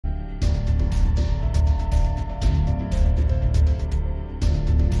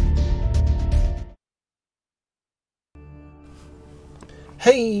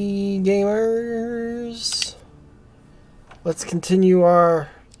Hey gamers! Let's continue our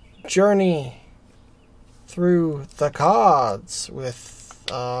journey through the cards with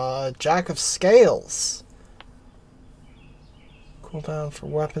Jack of Scales. Cooldown for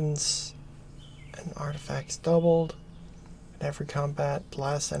weapons and artifacts doubled. In every combat, the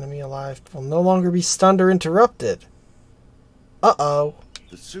last enemy alive will no longer be stunned or interrupted. Uh-oh.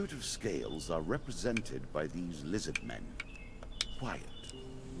 The suit of scales are represented by these lizard men. Quiet,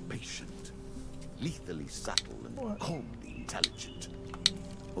 patient, lethally subtle, and calmly intelligent.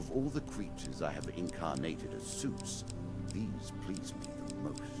 Of all the creatures I have incarnated as suits, these please me the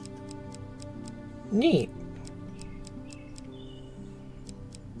most. Neat.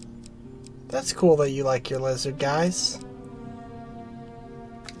 That's cool that you like your lizard guys.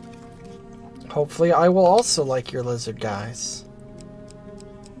 Hopefully I will also like your lizard guys.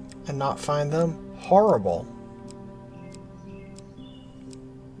 And not find them horrible.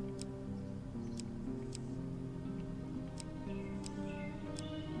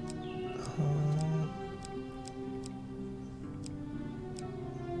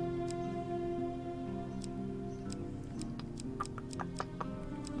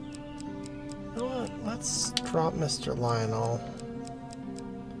 You know what? Let's drop Mr. Lionel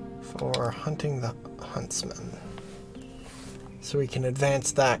for hunting the huntsman. So we can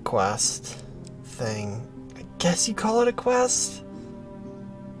advance that quest thing. I guess you call it a quest?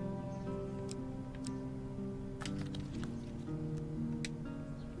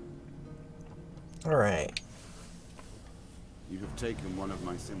 Alright. You have taken one of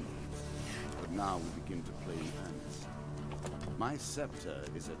my symbols, but now we begin to play hands. My scepter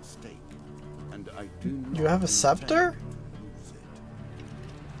is at stake, and I do not. You have a scepter?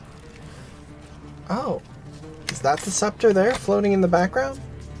 Oh. Is that the scepter there, floating in the background?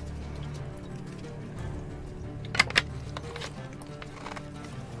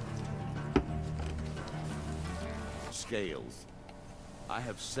 Scales. I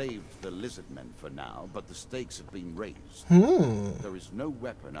have saved the lizard men for now, but the stakes have been raised. There is no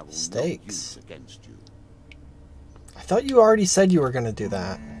weapon I will not use against you. I thought you already said you were going to do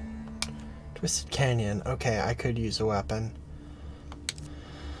that. Twisted Canyon. Okay, I could use a weapon.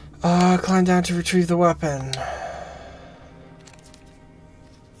 Climb down to retrieve the weapon.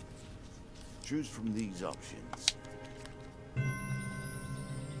 Choose from these options.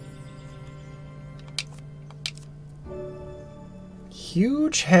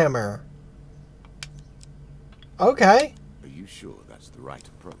 Huge hammer. Okay. Are you sure that's the right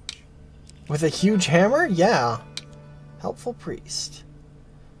approach? With a huge hammer? Yeah. Helpful priest.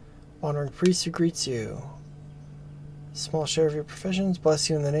 Wandering priest who greets you. Small share of your provisions. Bless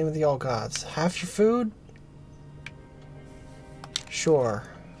you in the name of the all gods. Half your food? Sure.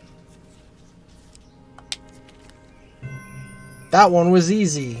 That one was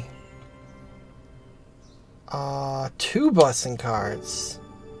easy. 2 blessing cards.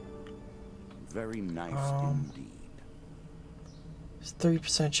 Very nice indeed. There's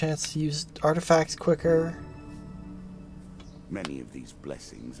 30% chance to use artifacts quicker. Many of these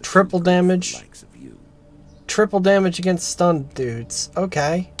blessings are triple damage. likes of you. Triple damage against stunned dudes.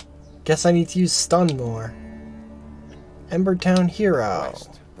 Okay. Guess I need to use stun more. Embertown Hero.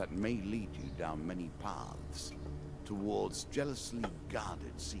 Quest that may lead you down many paths towards jealously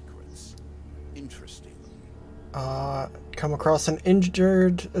guarded secrets. Interesting. Come across an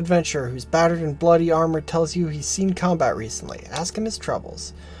injured adventurer whose battered and bloody armor tells you he's seen combat recently. Ask him his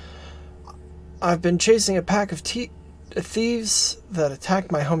troubles. I've been chasing a pack of thieves that attacked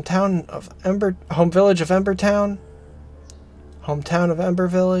my home village of Embertown. Hometown of Ember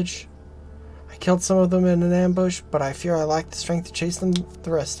Village. I killed some of them in an ambush, but I fear I lack the strength to chase them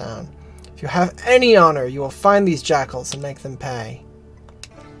the rest down. If you have any honor, you will find these jackals and make them pay.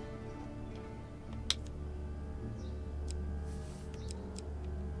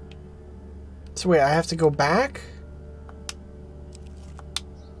 So wait, I have to go back?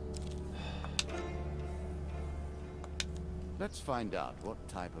 Let's find out what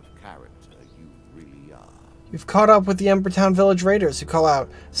type of character you really are. You've caught up with the Embertown Village Raiders who call out,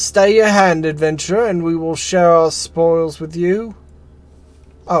 "Stay your hand, adventurer, and we will share our spoils with you."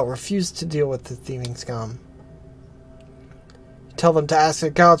 Oh, refuse to deal with the thieving scum. Tell them to ask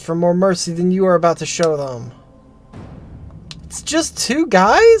their gods for more mercy than you are about to show them. It's just 2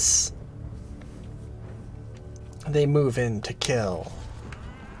 guys? They move in to kill.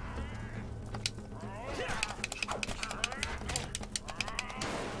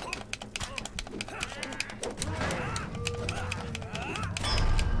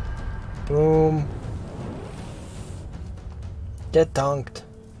 Boom. Get dunked.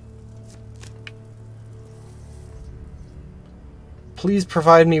 Please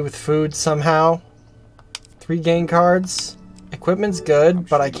provide me with food somehow. 3 gain cards. Equipment's good,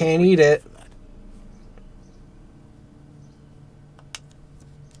 but I can't eat it.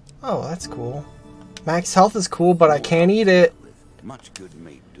 Oh, that's cool. Max health is cool, but I can't eat it.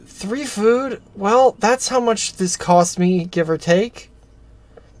 3 food? Well, that's how much this cost me, give or take.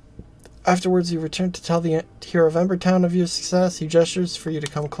 Afterwards, you return to tell the hero of Embertown of your success. He gestures for you to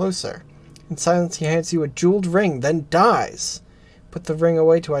come closer. In silence, he hands you a jeweled ring, then dies. Put the ring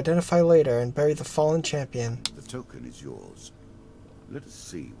away to identify later and bury the fallen champion. The token is yours. Let us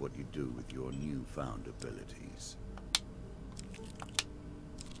see what you do with your newfound abilities.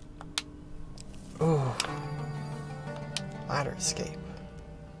 Ooh. Ladder escape.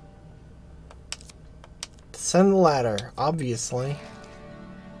 Descend the ladder, obviously.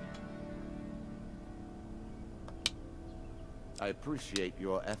 I appreciate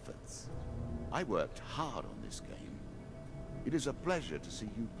your efforts. I worked hard on this game. It is a pleasure to see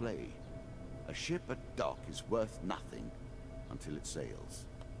you play. A ship at dock is worth nothing until it sails.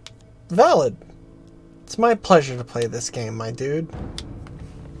 Valid. It's my pleasure to play this game, my dude.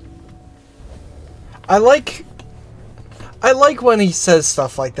 I like when he says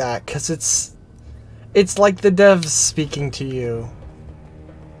stuff like that, because it's like the devs speaking to you.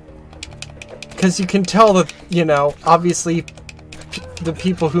 Because you can tell that, you know, obviously the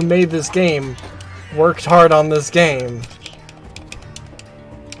people who made this game worked hard on this game.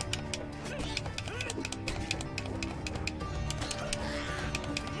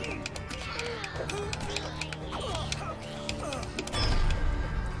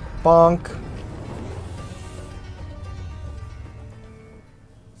 Bonk.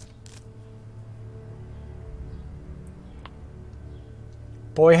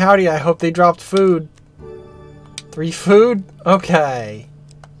 Boy howdy, I hope they dropped food. 3 food? Okay.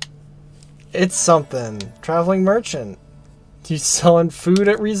 It's something. Traveling merchant. You selling food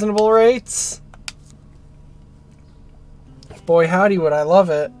at reasonable rates? Boy howdy, would I love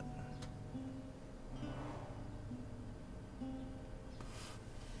it.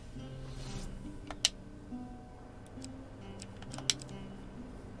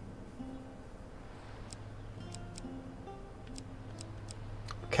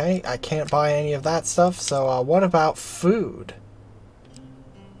 Okay, I can't buy any of that stuff, so what about food?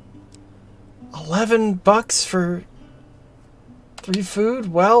 11 bucks for 3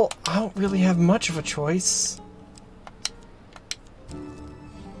 food? Well, I don't really have much of a choice.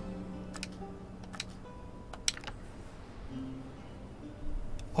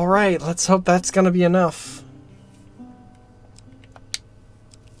 Alright, let's hope that's gonna be enough.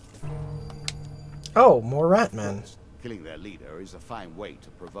 Oh, more ratmen. Killing their leader is a fine way to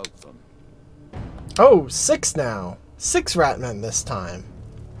provoke them. Oh, 6 now. 6 ratmen this time.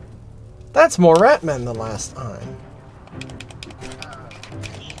 That's more ratmen than last time.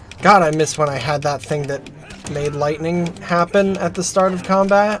 God, I miss when I had that thing that made lightning happen at the start of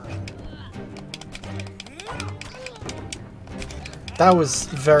combat. That was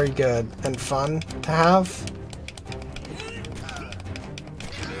very good and fun to have.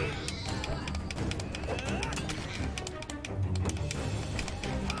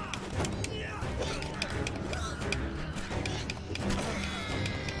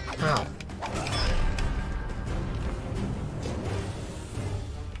 Ow.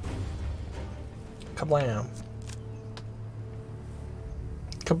 Kablam.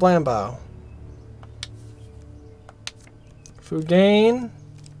 Kablambo. Food gain.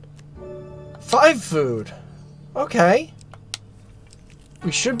 5 food. Okay.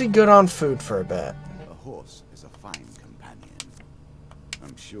 We should be good on food for a bit. A horse is a fine companion.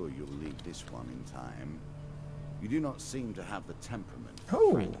 I'm sure you'll leave this one in time. You do not seem to have the temperament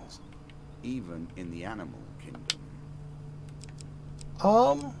for friends, even in the animal kingdom.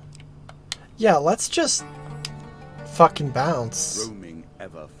 Yeah, let's just fucking bounce. Roaming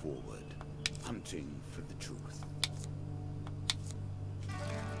ever forward, hunting for the truth.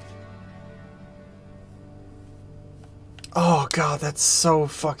 Oh god, that's so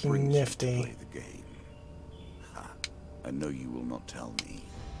fucking Brings you to nifty. play the game. Ha, I know you will not tell me.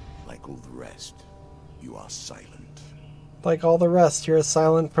 Like all the rest, you are silent. Like all the rest, you're a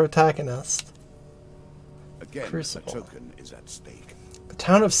silent protagonist. Again, Crucible. a token is at stake. The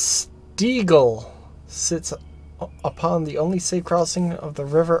town of Stiegel sits upon the only safe crossing of the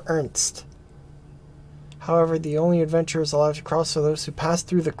River Ernst. However, the only adventurers allowed to cross are those who pass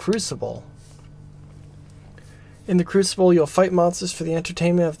through the Crucible. In the Crucible, you'll fight monsters for the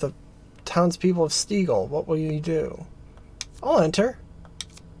entertainment of the townspeople of Stiegel. What will you do? I'll enter.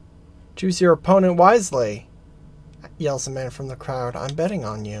 Choose your opponent wisely, yells a man from the crowd. I'm betting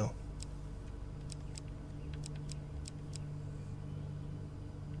on you.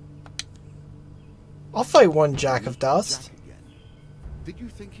 I'll fight one Jack of Dust. Jack again. Did you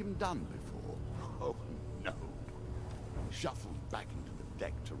think him done before? Oh, no. Shuffled back into the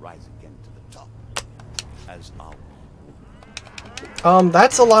deck to rise again to the top. As are we.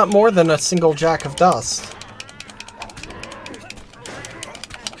 That's a lot more than a single Jack of Dust.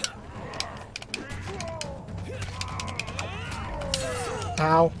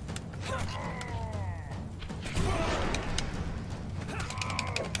 Ow.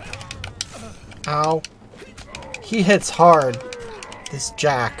 Ow. He hits hard, this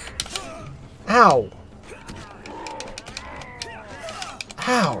Jack. Ow.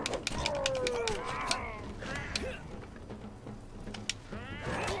 Ow.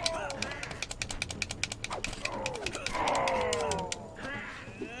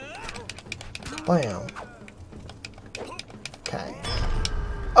 Blam. Okay.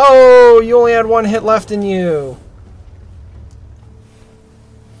 Oh, you only had one hit left in you.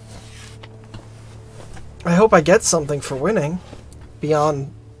 I hope I get something for winning.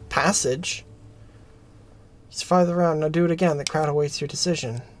 Beyond passage. You survive the round. Now do it again. The crowd awaits your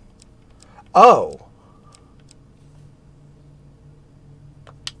decision. Oh.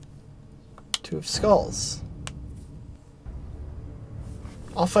 Two of Skulls.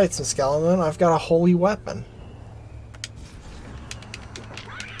 I'll fight some skeleton. I've got a holy weapon.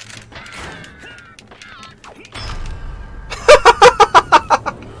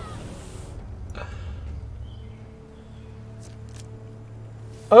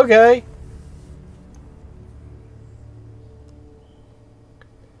 Okay.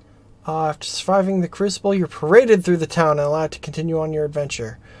 After surviving the crucible, you're paraded through the town and allowed to continue on your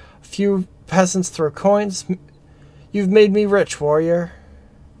adventure. A few peasants throw coins. You've made me rich, warrior.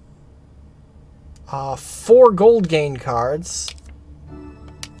 4 gold gain cards.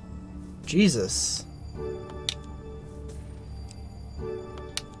 Jesus.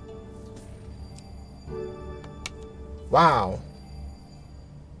 Wow.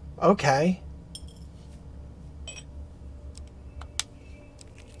 Okay.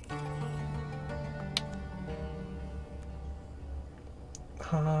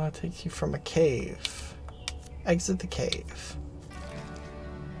 Takes you from a cave. Exit the cave.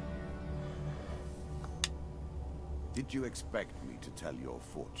 Did you expect me to tell your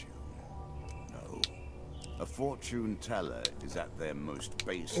fortune? No. A fortune teller is at their most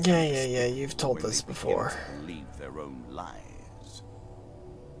base. Yeah, you've told this before. Believe their own lies.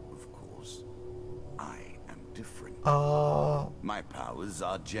 Of course, I am different. My powers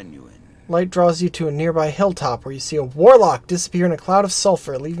are genuine. Light draws you to a nearby hilltop where you see a warlock disappear in a cloud of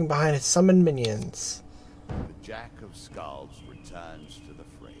sulfur, leaving behind his summoned minions. The Jack of Skulls returns to the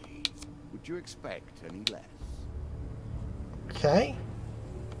fray. Would you expect any less? Okay.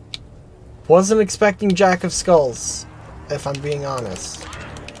 Wasn't expecting Jack of Skulls, if I'm being honest.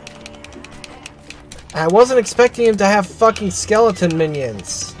 I wasn't expecting him to have fucking skeleton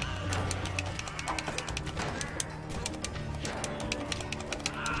minions.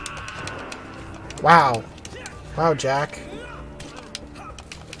 Wow. Wow, Jack.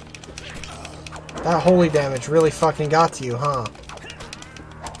 That holy damage really fucking got to you, huh?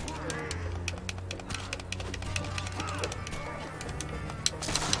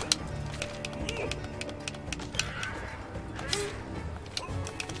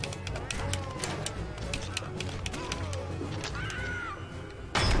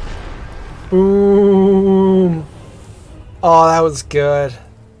 Boom! Oh, that was good.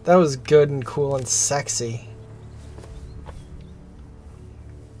 That was good and cool and sexy.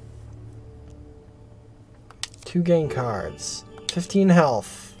 Two gain cards. 15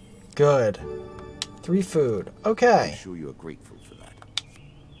 health. Good. 3 food. Okay. I'm sure you are grateful for that.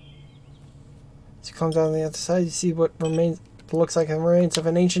 As you come down the other side, you see what looks like the remains of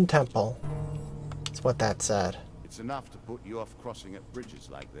an ancient temple. That's what that said. It's enough to put you off crossing at bridges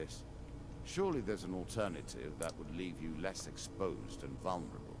like this. Surely there's an alternative that would leave you less exposed and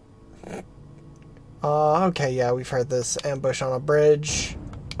vulnerable. Okay, yeah, we've heard this. Ambush on a bridge.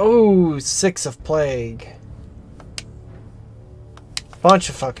 Oh, 6 of plague. Bunch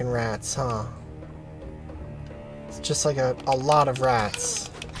of fucking rats, huh? It's just like a lot of rats.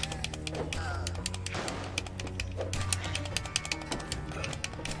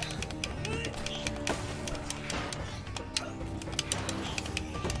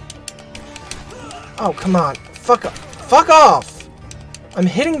 Oh, come on. Fuck off. Fuck off! I'm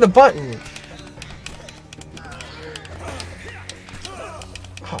hitting the button.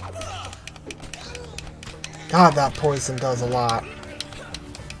 Oh. God, that poison does a lot.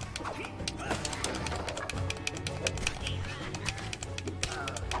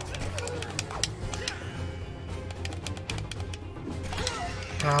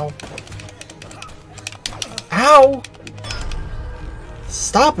 Ow. Ow!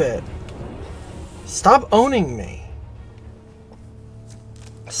 Stop it. Stop owning me.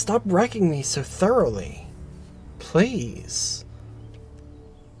 Stop wrecking me so thoroughly. Please.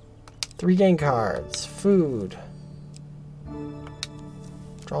 3 game cards. Food.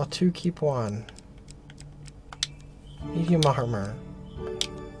 Draw 2, keep 1. Medium armor.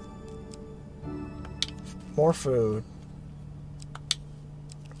 More food.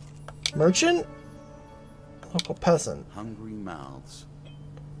 Merchant? Local peasant. Hungry mouths.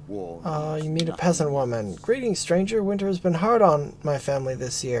 War. You meet a peasant woman. Greetings, stranger. Winter has been hard on my family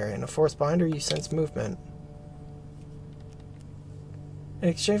this year. In a forest behind her, you sense movement. In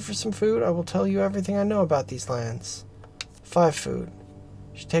exchange for some food, I will tell you everything I know about these lands. 5 food.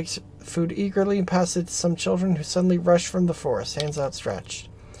 She takes food eagerly and passes it to some children who suddenly rush from the forest, hands outstretched.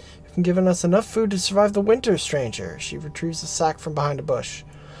 You've given us enough food to survive the winter, stranger. She retrieves a sack from behind a bush.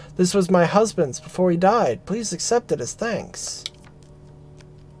 This was my husband's before he died. Please accept it as thanks.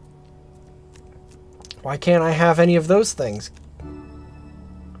 Why can't I have any of those things?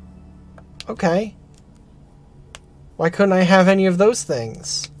 Okay. Why couldn't I have any of those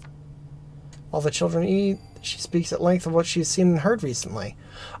things? While the children eat, she speaks at length of what she's seen and heard recently.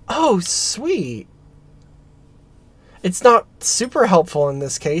 Oh, sweet. It's not super helpful in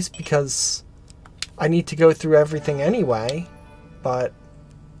this case because I need to go through everything anyway, but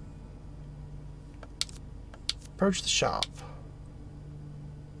approach the shop.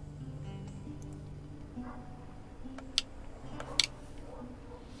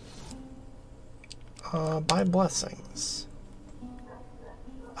 Buy blessings.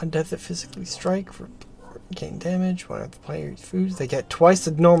 Undead that physically strike gain damage. One of the player's foods. They get twice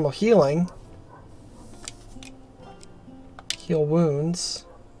the normal healing. Heal wounds.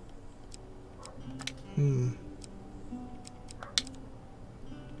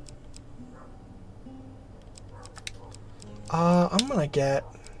 I'm gonna get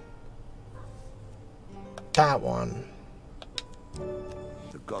that one.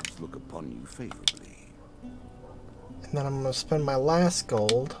 The gods look upon you favorably. And then I'm gonna spend my last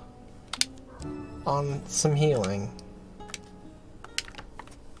gold on some healing.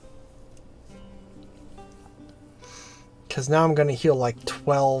 Because now I'm gonna heal like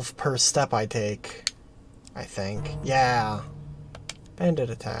 12 per step I take. I think. Yeah. Bandit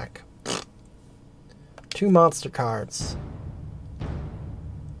attack. 2 monster cards.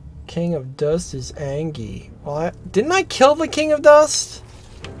 King of Dust is Angie. Well, didn't I kill the King of Dust?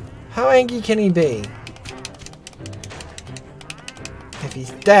 How angry can he be? If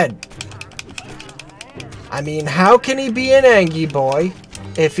he's dead. I mean, how can he be an angry boy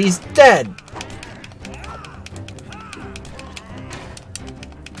if he's dead?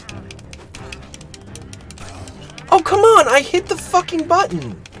 Oh, come on! I hit the fucking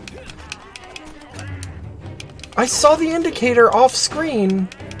button! I saw the indicator off screen,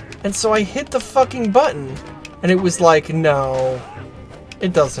 and so I hit the fucking button, and it was like, no,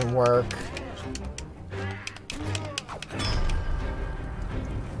 it doesn't work.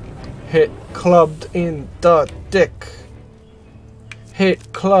 Hit clubbed in the dick.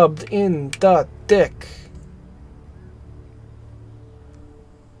 Hit clubbed in the dick.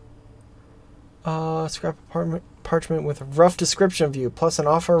 Scrap parchment with a rough description of you, plus an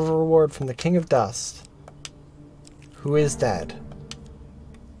offer of a reward from the King of Dust, who is dead.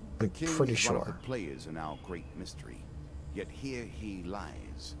 I'm pretty sure. One of the players in our great mystery, yet here he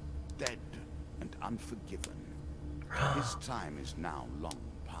lies, dead and unforgiven. His time is now long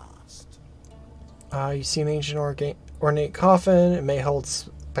past. You see an ancient ornate coffin. It may hold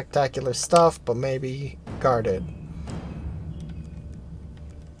spectacular stuff, but may be guarded.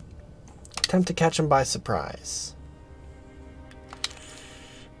 Attempt to catch him by surprise.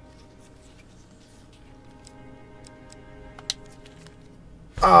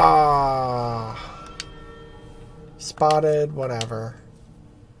 Ah, spotted, whatever.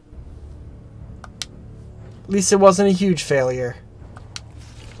 At least it wasn't a huge failure.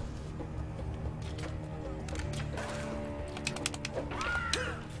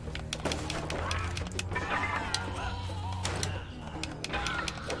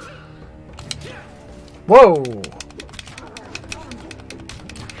 Whoa!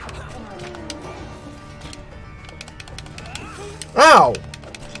 Ow!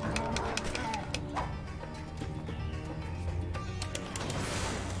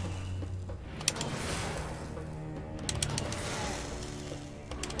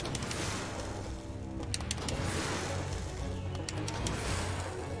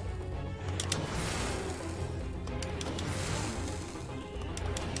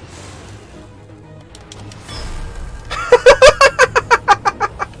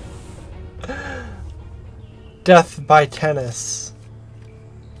 buy tennis.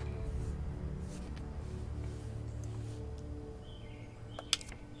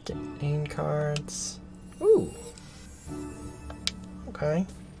 Gain cards. Ooh. Okay.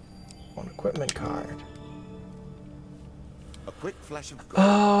 One equipment card. A quick flash of gold.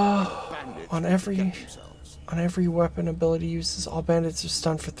 On every weapon ability uses, all bandits are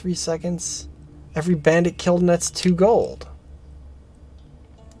stunned for 3 seconds. Every bandit killed nets 2 gold.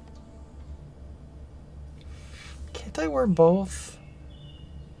 Can't I wear both?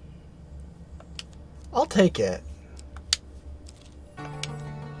 I'll take it.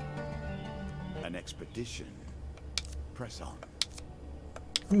 An expedition. Press on.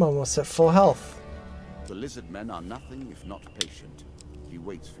 I'm almost at full health. The lizard men are nothing if not patient. He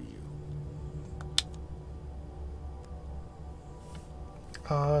waits for you.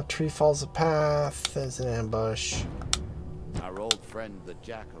 Tree falls a path. There's an ambush. Our old friend, the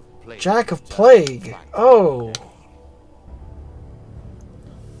Jack of Plague. Jack of Plague. Oh.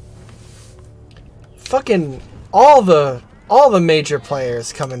 Fucking all the major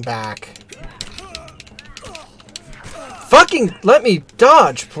players coming back. Fucking let me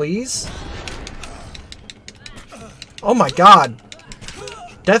dodge, please. Oh my god.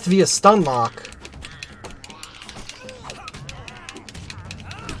 Death via stun lock.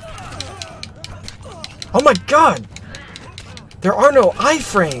 Oh my god! There are no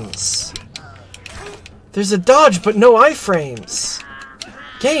iframes! There's a dodge, but no iframes!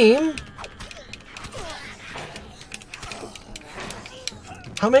 Game?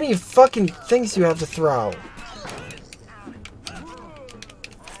 How many fucking things do you have to throw?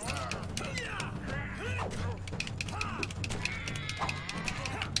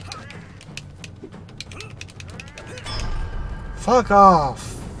 Fuck off!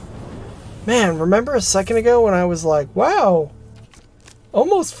 Man, remember a second ago when I was like, wow,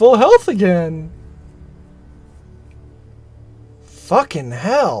 almost full health again. Fucking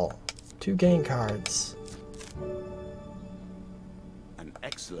hell. 2 gain cards. An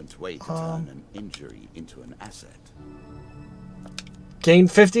excellent way to turn an injury into an asset. Gain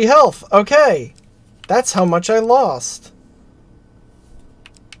 50 health. Okay. That's how much I lost.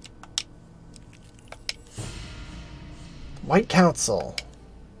 White Council.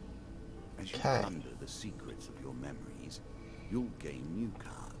 As you ponder the secrets of your memories, you'll gain new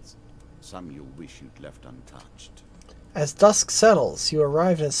cards. Some you'll wish you'd left untouched. As dusk settles, you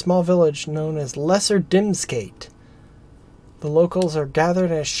arrive in a small village known as Lesser Dimsgate. The locals are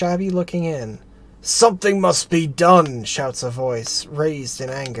gathered in a shabby-looking inn. "Something must be done," shouts a voice, raised in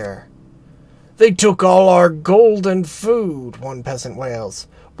anger. "They took all our gold and food," one peasant wails.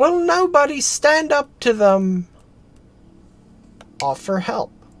 "Will nobody stand up to them?" Offer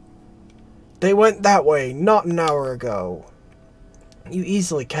help. "They went that way not an hour ago." You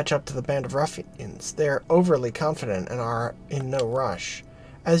easily catch up to the band of ruffians. They are overly confident and are in no rush.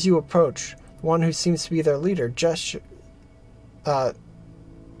 As you approach, one who seems to be their leader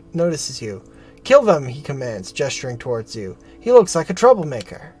notices you. "Kill them," he commands, gesturing towards you. He looks like a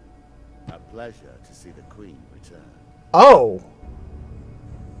troublemaker. A pleasure to see the Queen return. Oh!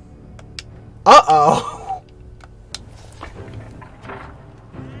 Uh-oh!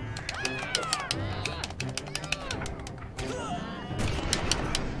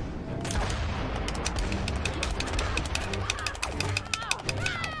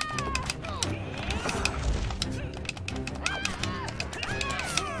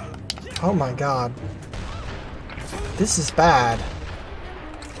 Oh my god. This is bad.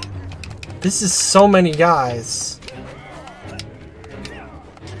 This is so many guys.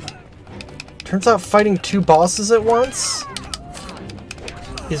 Turns out fighting 2 bosses at once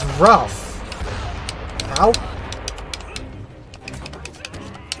is rough. Ow.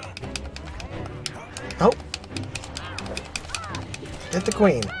 Oh. Get the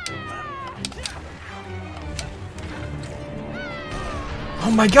queen.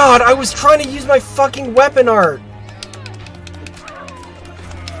 Oh my god, I was trying to use my fucking weapon art!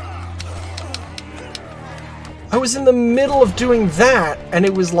 I was in the middle of doing that, and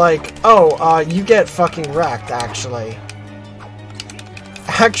it was like, oh, you get fucking wrecked, actually.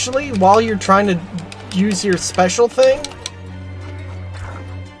 Actually, while you're trying to use your special thing,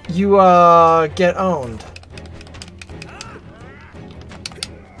 you, get owned.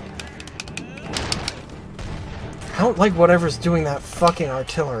 I don't like whatever's doing that fucking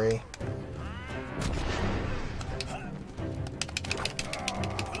artillery.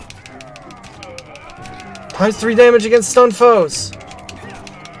 Times 3 damage against stun foes.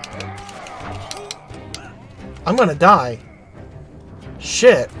 I'm gonna die.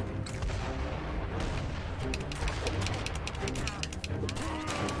 Shit.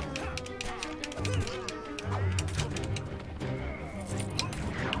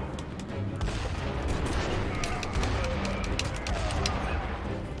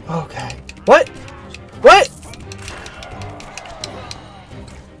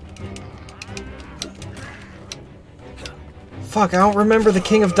 Fuck, I don't remember the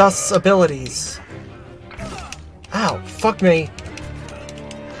King of Dust's abilities. Ow, fuck me.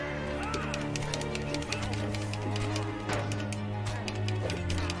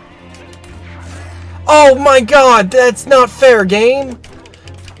 Oh my god, that's not fair, game.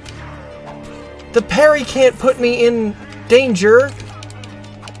 The parry can't put me in danger.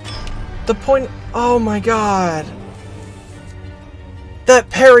 The point... Oh my god.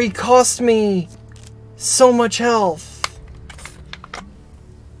 That parry cost me so much health.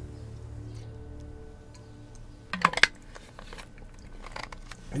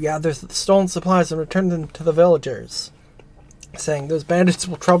 You gather stolen supplies and return them to the villagers, saying, "Those bandits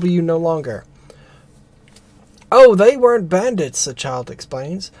will trouble you no longer." "Oh, they weren't bandits," the child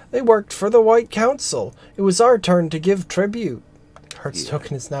explains. "They worked for the White Council. It was our turn to give tribute. Heart's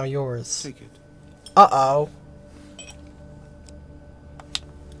token is now yours." Take it. Uh-oh.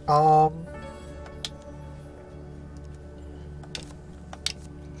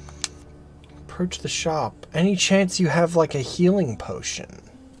 Approach the shop. Any chance you have, like, a healing potion?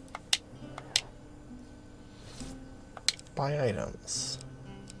 Buy items.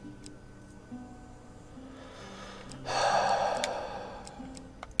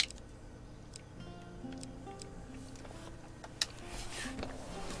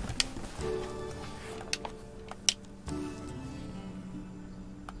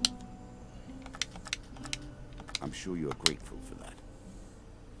 I'm sure you're grateful for that.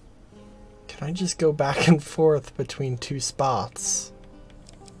 Can I just go back and forth between two spots?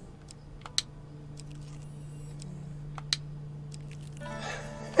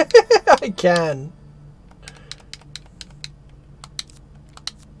 I can.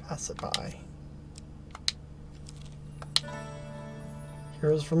 Pass it by.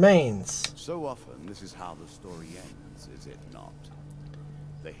 Hero's remains. So often, this is how the story ends, is it not?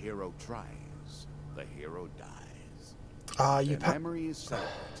 The hero tries, the hero dies. You Their memory is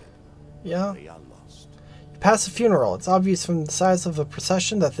celebrated. Yeah. They are lost. You pass a funeral. It's obvious from the size of the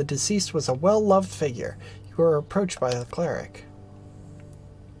procession that the deceased was a well-loved figure. You are approached by the cleric.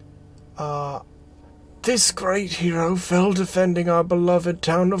 This great hero fell defending our beloved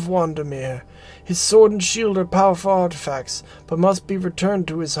town of Wandermere. His sword and shield are powerful artifacts, but must be returned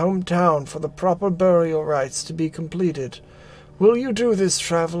to his hometown for the proper burial rites to be completed. Will you do this,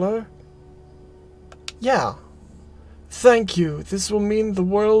 traveler? Yeah. Thank you. This will mean the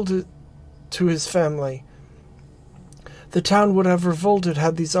world to his family. The town would have revolted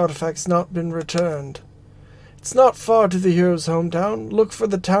had these artifacts not been returned. It's not far to the hero's hometown. Look for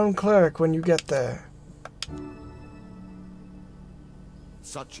the town cleric when you get there.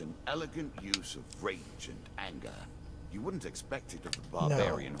 Such an elegant use of rage and anger. You wouldn't expect it of the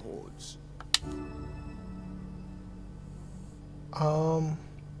barbarian hordes.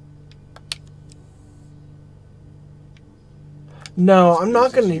 No, I'm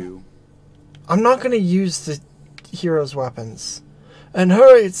not gonna use the hero's weapons. And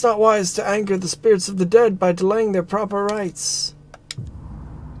hurry, it's not wise to anger the spirits of the dead by delaying their proper rites.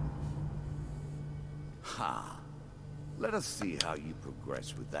 Ha! Let us see how you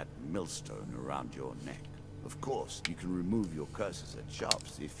progress with that millstone around your neck. Of course, you can remove your curses at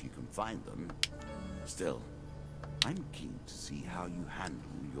shops if you can find them. Still, I'm keen to see how you handle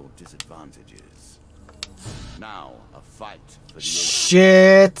your disadvantages. Now, a fight for the...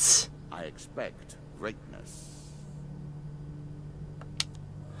 Shit! I expect greatness.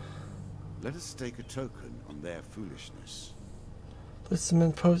 Let us stake a token on their foolishness.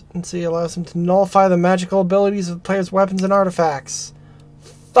 Listsman potency allows him to nullify the magical abilities of the player's weapons and artifacts.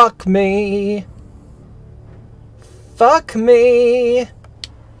 Fuck me. Fuck me.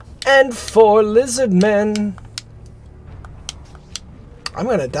 And 4 lizard men. I'm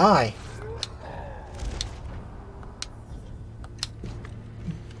gonna die.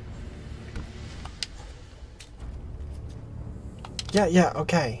 Yeah,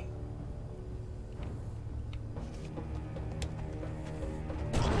 okay.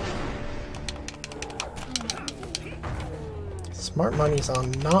 Smart money's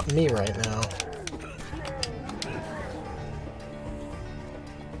on not me right now.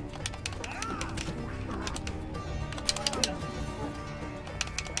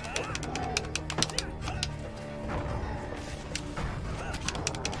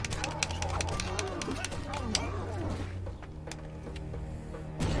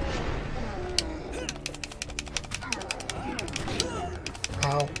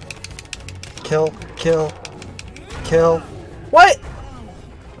 Ow. Kill, kill, kill. What?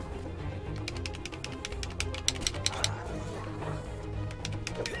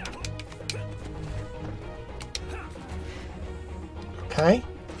 Okay.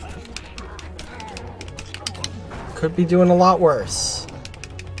 Could be doing a lot worse.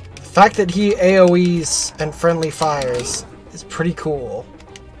 The fact that he AoEs and friendly fires is pretty cool.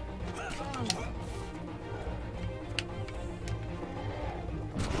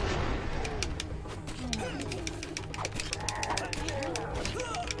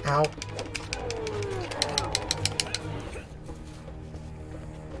 Ow.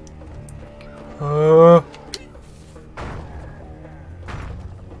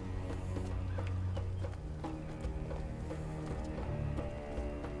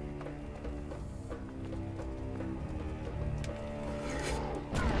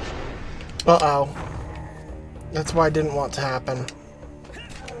 Uh-oh. That's why I didn't want to happen.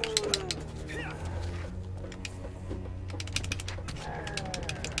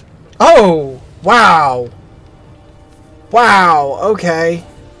 Oh! Wow! Wow, okay.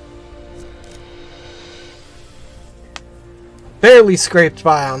 Barely scraped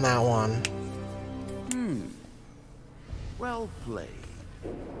by on that one. Well played.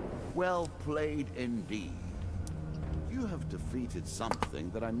 Well played indeed. You have defeated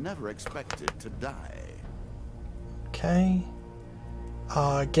something that I never expected to die. Okay.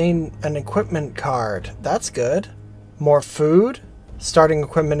 Gain an equipment card. That's good. More food. Starting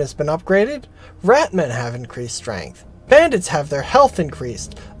equipment has been upgraded. Ratmen have increased strength. Bandits have their health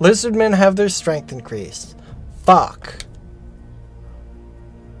increased. Lizardmen have their strength increased. Fuck.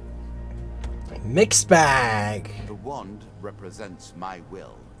 Mixed bag. The wand represents my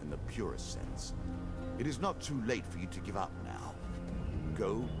will in the purest sense. It is not too late for you to give up now.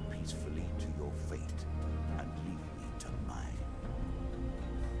 Go peacefully to your fate and leave me to mine.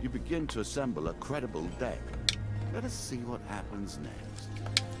 You begin to assemble a credible deck. Let us see what happens next.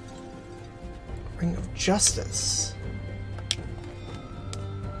 Ring of Justice.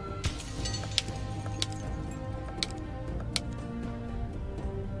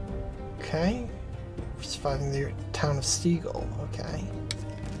 Okay. Surviving the town of Steagle. Okay.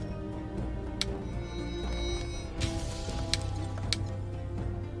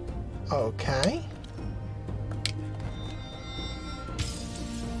 Okay.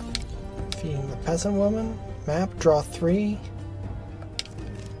 Feeding the peasant woman. Map, draw 3.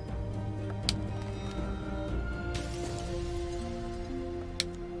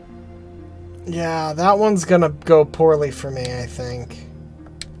 Yeah, that one's gonna go poorly for me, I think.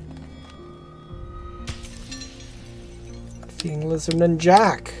 Feeding Lizardman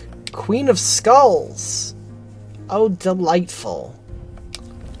Jack. Queen of Skulls. Oh, delightful.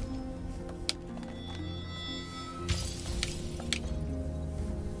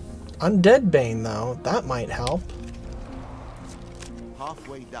 Undead Bane, though. That might help.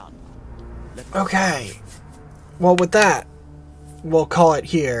 Halfway done. Okay. Well, with that, we'll call it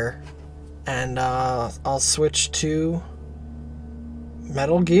here. And I'll switch to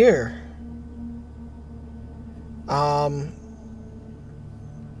Metal Gear.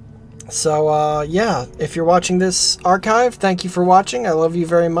 Yeah, if you're watching this archive, thank you for watching. I love you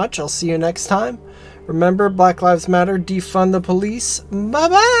very much. I'll see you next time. Remember, Black Lives Matter, defund the police.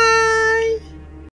 Bye-bye!